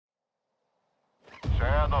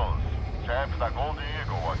chefe da Golden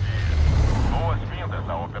Eagle aqui. Boas-vindas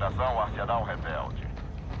à Operação Arsenal Rebelde.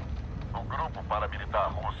 O grupo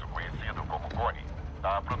paramilitar russo conhecido como CONI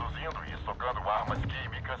está produzindo e estocando armas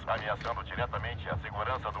químicas, ameaçando diretamente a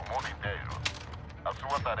segurança do mundo inteiro. A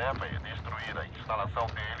sua tarefa é destruir a instalação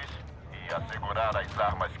deles e assegurar as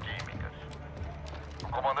armas químicas. O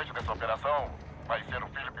comandante dessa operação vai ser o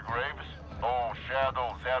Philip Graves ou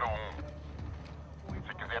Shadow 01.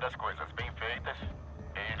 Se quiser as coisas bem feitas,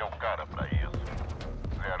 ele é o cara pra isso.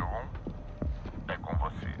 01 é com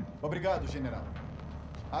você. Obrigado, general.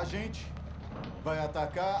 A gente vai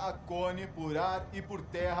atacar a CONI por ar e por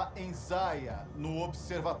terra em Zaya, no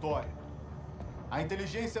observatório. A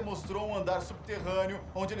inteligência mostrou um andar subterrâneo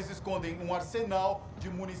onde eles escondem um arsenal de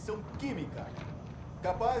munição química,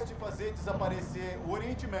 capaz de fazer desaparecer o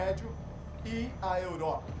Oriente Médio e a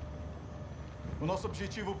Europa. O nosso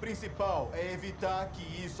objetivo principal é evitar que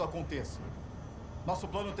isso aconteça. Nosso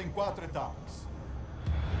plano tem 4 etapas.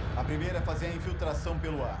 A primeira é fazer a infiltração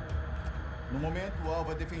pelo ar. No momento, o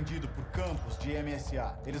alvo é defendido por campos de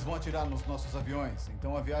MSA. Eles vão atirar nos nossos aviões,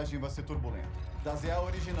 então a viagem vai ser turbulenta. Da ZA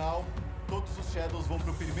original, todos os Shadows vão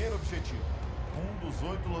para o primeiro objetivo. Um dos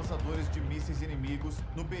 8 lançadores de mísseis inimigos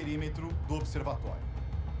no perímetro do observatório.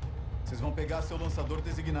 Vocês vão pegar seu lançador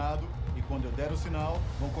designado e quando eu der o sinal,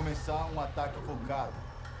 vão começar um ataque focado,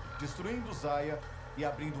 destruindo Zaya e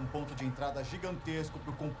abrindo um ponto de entrada gigantesco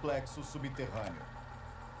para o complexo subterrâneo.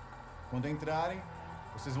 Quando entrarem,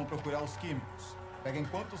 vocês vão procurar os químicos. Peguem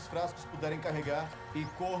quantos frascos puderem carregar e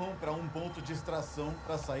corram para um ponto de extração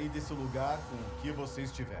para sair desse lugar com o que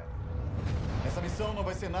vocês tiverem. Essa missão não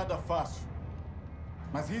vai ser nada fácil,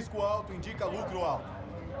 mas risco alto indica lucro alto.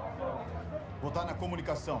 Vou estar na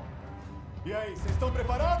comunicação. E aí, vocês estão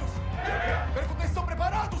preparados? Perguntei se estão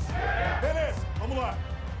preparados? Beleza, vamos lá.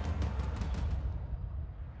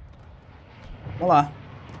 Vamos lá.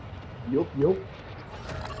 Eu.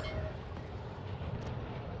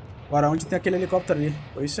 Agora, onde tem aquele helicóptero ali?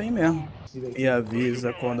 Foi isso aí mesmo. E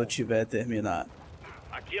avisa quando tiver terminado.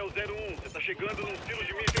 Aqui é o 01, você tá chegando num silo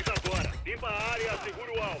de mísseis agora. Limpa a área,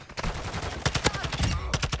 segura o alvo.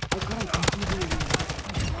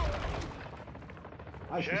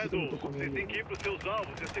 Shadow, você tem que ir pros seus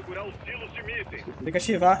alvos e segurar os silos de mísseis. Tem que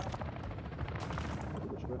ativar.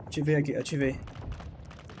 Ativei aqui, ativei.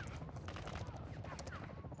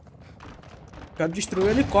 Quero destruir o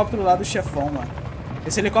helicóptero lá do chefão, mano.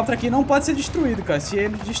 Esse helicóptero aqui não pode ser destruído, cara. Se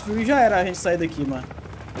ele destruir, já era a gente sair daqui, mano.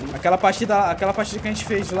 Aquela partida que a gente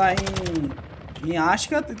fez lá em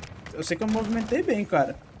Asca, eu sei que eu me movimentei bem,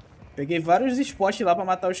 cara. Peguei vários spots lá pra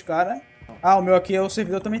matar os caras. Ah, o meu aqui é o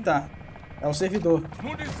servidor também tá. É o servidor.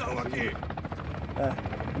 Munição aqui.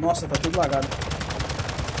 É. Nossa, tá tudo lagado.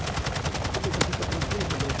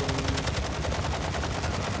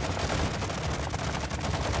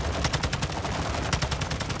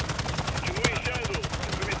 Continue, Shadow.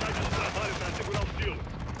 Essa metade do trabalho para segurar o silo.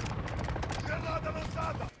 Granada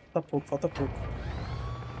lançada! Falta pouco, falta pouco.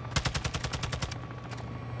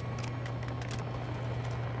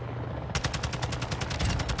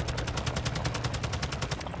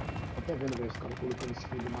 Tá vendo, velho, esse cara colocando esse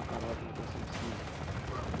filho de macarote na cima.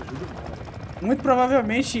 Muito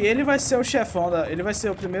provavelmente ele vai ser o chefão ele vai ser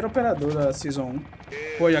o primeiro operador da Season 1.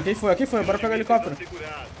 Pô, aqui foi, bora pegar o helicóptero.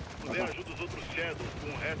 Você ajuda os outros Shadows com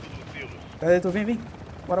o resto dos silos. Cadê tu? Vem.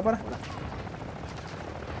 Bora.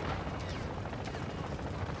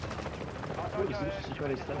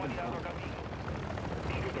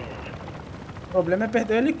 O problema é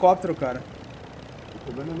perder o helicóptero, cara. O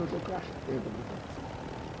problema é não ter o caixa.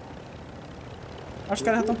 Os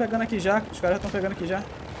caras já estão pegando aqui já.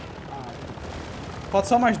 Falta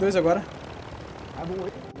só mais 2 agora.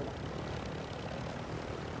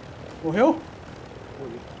 Morreu?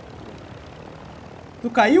 Tu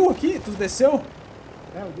caiu aqui? Tu desceu?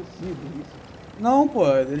 É, eu desci. Não, pô.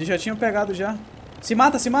 Eles já tinham pegado já. Se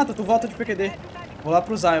mata. Tu volta de PQD. Vou lá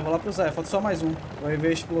pro Zaya. Falta só mais um. Vai ver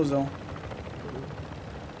a explosão.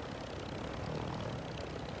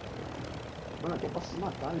 Mano, até pra se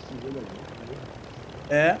matar nesse jogo aí.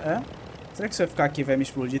 É. Será que se eu ficar aqui vai me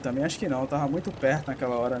explodir também? Acho que não. Eu tava muito perto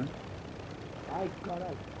naquela hora, né? Ai,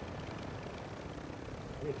 caralho.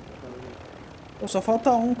 Pô, só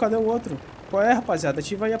falta um. Cadê o outro? Qual é, rapaziada?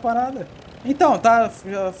 Ativa aí a parada. Então, tá.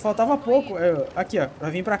 Faltava pouco. Aqui, ó. Pra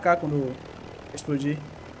vir pra cá quando explodir.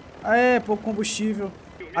 Aê, pouco combustível.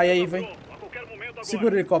 Aí, vem.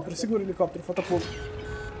 Segura o helicóptero. Falta pouco.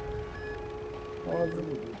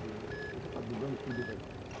 Óbvio. Tá bugando tudo,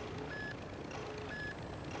 velho.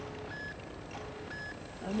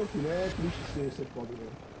 Ai, meu filho, é triste ser pobre,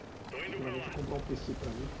 velho. Deixa eu comprar um PC pra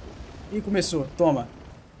mim. Ih, começou. Toma.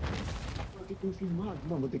 que confirmar.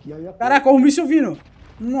 Não, vou ter que ir aí a pé. Caraca, olha o míssil vindo.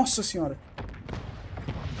 Nossa senhora.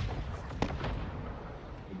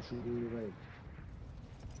 Deixa eu ver, velho.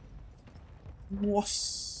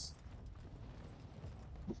 Nossa.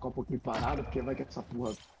 Vou ficar um pouquinho parado, porque vai que essa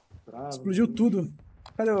porra trava. Explodiu tudo.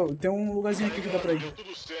 Cadê? Tem um lugarzinho aqui que dá pra ir. Deu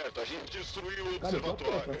tudo certo, a gente destruiu o Cara, eu tô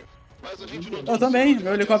observatório. Mas a gente não Eu também,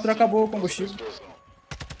 meu helicóptero acabou o combustível.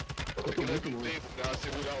 Eu tô muito longe. tempo pra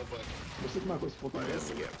segurar o banco. Você que marcou esse ponto agora.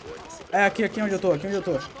 É, aqui onde eu tô, aqui onde eu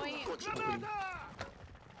tô. O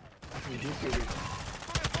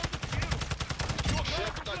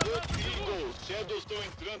chefe da Gun Eagle, Shadows estão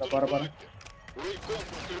entrando Bora, no bora. bunker. O Recon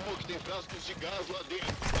confirmou que tem frascos de gás lá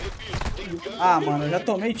dentro. Repito, tem gás. Ah, mano, eu já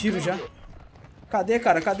tomei tiro já. Cadê,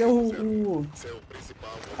 cara? Cadê o...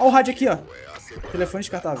 Ó o rádio aqui, ó. Telefone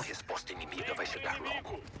descartável. Resposta inimiga vai chegar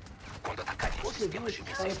logo. Quando atacarem os Você viu sistemas de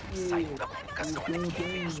esse cara missões, que saiam da comunicação tem um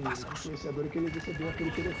influenciador que ele recebeu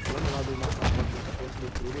aquele telefone lá do nosso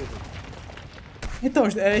do velho. Então,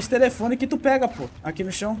 é esse telefone que tu pega, pô. Aqui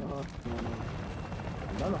no chão. Ah, não.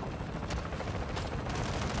 Não dá não.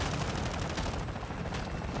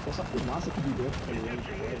 Essa fumaça aqui de dentro, tá ligado?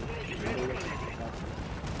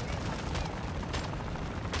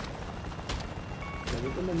 Já vi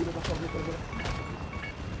quando a mira tá fazendo coisa.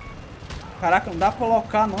 Caraca, não dá pra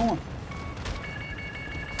colocar não, ó.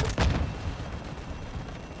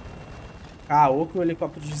 Caô que o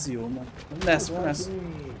helicóptero desviou, mano. Vamos nessa, vamos nessa.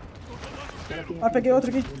 Ah, peguei outro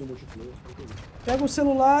aqui. Pega o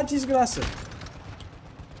celular, desgraça.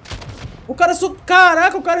 O cara só...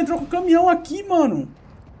 Caraca, o cara entrou com o caminhão aqui, mano.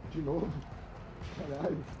 De novo?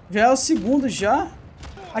 Caralho. Já é o segundo, já.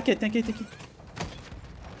 Aqui, tem aqui.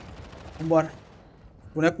 Vambora.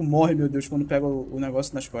 O boneco morre, meu Deus, quando pega o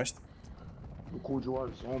negócio nas costas. No Cold War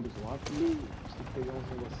Zombies lá, você tem que pegar uns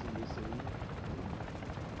negocinhos desse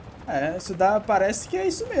aí. É, isso dá... Parece que é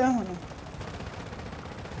isso mesmo, né?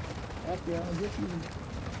 É, que é um objetivo.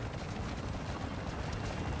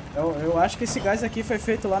 Eu acho que esse gás aqui foi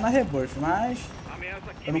feito lá na Rebirth, mas...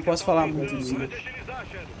 Eu não posso falar muito disso. No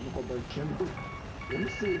compartilhamento, eu não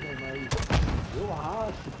sei, né, mas eu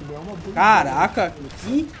acho que não é uma boa. Caraca,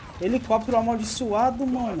 que helicóptero amaldiçoado,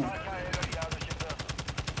 mano.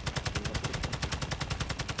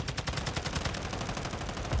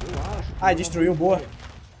 Eu acho. Ah, destruiu, boa.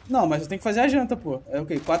 Não, mas eu tenho que fazer a janta, pô. É o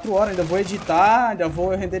quê? 4 horas, ainda vou editar, ainda vou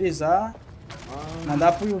renderizar.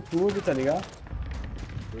 Mandar pro YouTube, tá ligado?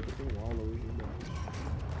 Eu tenho aula hoje ainda.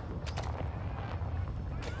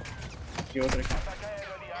 E outra aqui.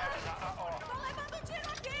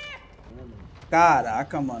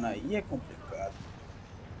 Caraca, mano, aí é complicado.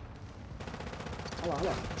 Olha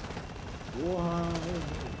lá. Porra, não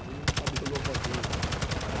sabe o que eu vou fazer.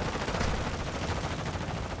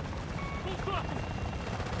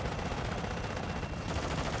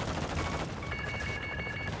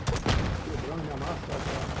 Quebrando minha máscara,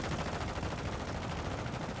 cara.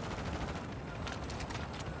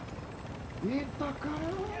 Eita,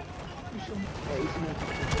 caralho! É isso mesmo.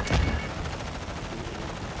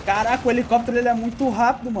 Caraca, o helicóptero ele é muito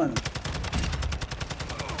rápido, mano.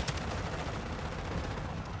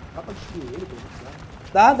 Dá pra destruir ele, pô?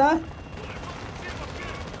 Dá.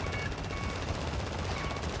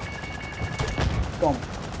 Toma.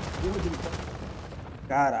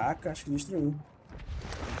 Caraca, acho que destruiu.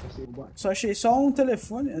 Só achei só um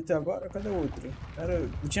telefone até agora. Cadê o outro?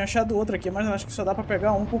 Eu tinha achado outro aqui, mas eu acho que só dá pra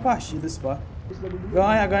pegar um por partida, esse pá.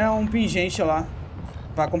 Ganha um pingente lá.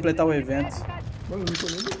 Pra completar o evento. Mano, não tô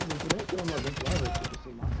nem aqui no evento lá, velho. Eu tô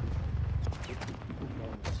sem máscara.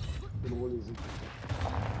 Pelo rolezinho.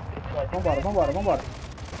 Vambora.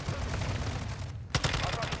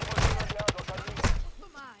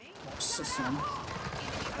 Nossa senhora.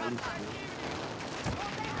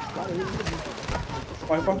 Cara, ele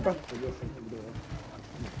Corre.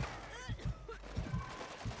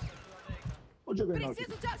 Ô, Juggernaut.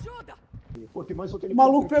 Preciso de ajuda! Pô, tem mais outro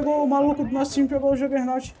O maluco do nosso time pegou o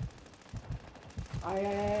Juggernaut.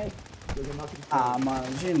 Ai. Juggernaut. Ah,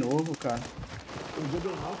 mano, de novo, cara. O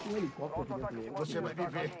Juggernaut tinha um helicóptero aqui dentro dele. Você vai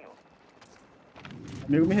viver. O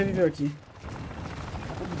amigo me reviveu aqui.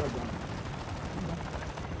 Vamos dar dano.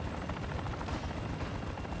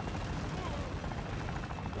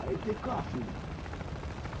 Aí tem cá, filho.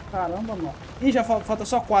 Caramba, mano. Ih, já falta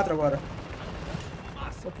só 4 agora.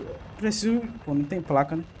 Preciso... Pô, não tem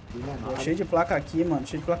placa, né? Cheio de placa aqui, mano.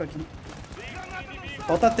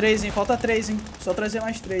 Falta 3, hein? Só trazer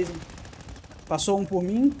mais 3, hein? Passou um por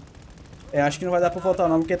mim. É, acho que não vai dar pra voltar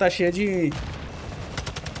não, porque tá cheio de...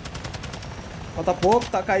 Falta pouco,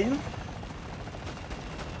 tá caindo.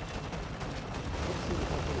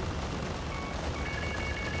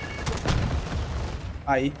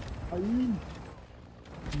 Aí. Aí.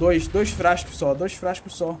 Dois frascos só, 2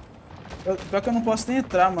 frascos só. Pior que eu não posso nem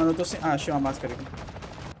entrar, mano. Eu tô sem... Ah, achei uma máscara aqui.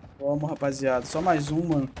 Vamos, rapaziada. Só mais um,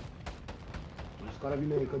 mano. Os caras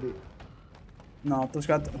vindo aí, cadê? Não, os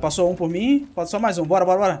caras... Passou um por mim. Falta só mais um. Bora,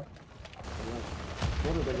 bora, bora.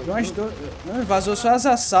 Vazou só as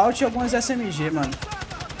assalto e algumas SMG, mano.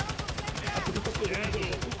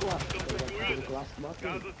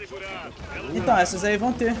 Então, essas aí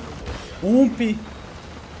vão ter UMP,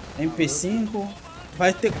 MP5.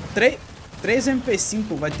 Vai ter 3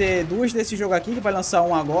 MP5. Vai ter 2 desse jogo aqui, que vai lançar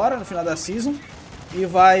um agora, no final da season. E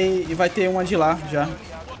vai ter uma de lá já.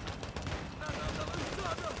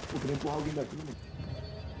 Eu queria empurrar alguém daqui, mano.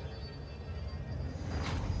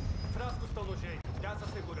 Frascos estão no jeito. Casa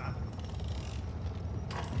segurada.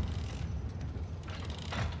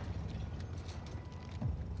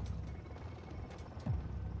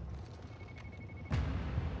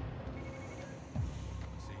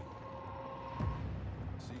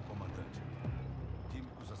 Sim, comandante.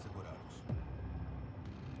 Químicos assegurados.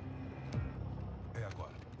 É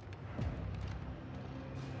agora.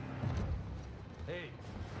 Ei,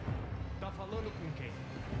 tá falando com quem?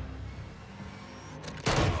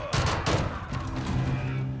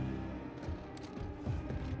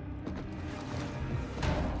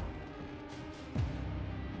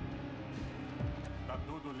 Tá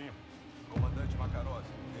tudo limpo. Comandante Macarose,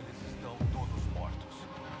 eles estão todos mortos.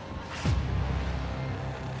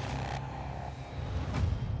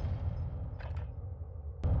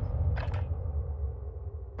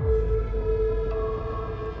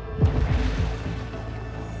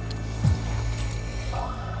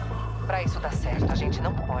 Pra isso dar certo, a gente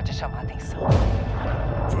não pode chamar atenção.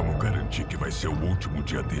 Vamos garantir que vai ser o último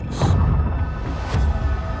dia deles.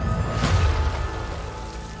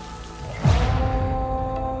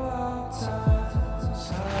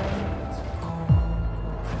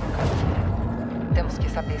 Temos que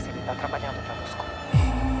saber se ele tá trabalhando pra Moscou.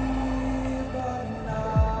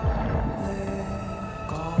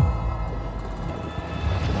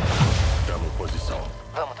 Damos posição.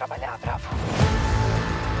 Vamos trabalhar, Bravo.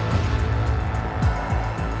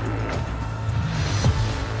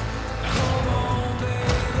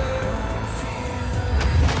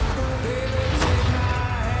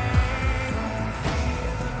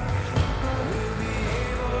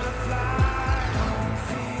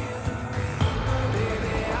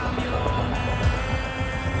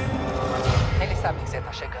 Eles sabem que você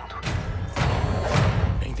tá chegando.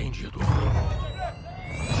 Entendido.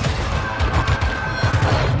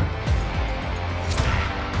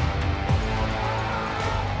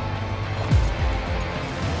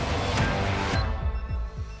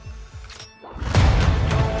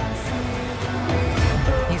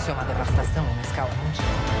 Isso é uma devastação em escala mundial.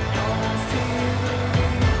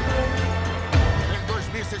 Tem 2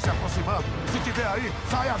 mísseis se aproximando. Se tiver aí,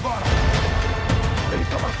 sai agora. Ele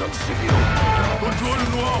tá matando civil. Tô de olho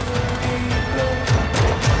no alvo.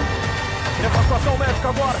 Evacuação médica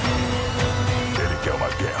agora! Ele quer uma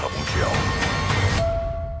guerra mundial.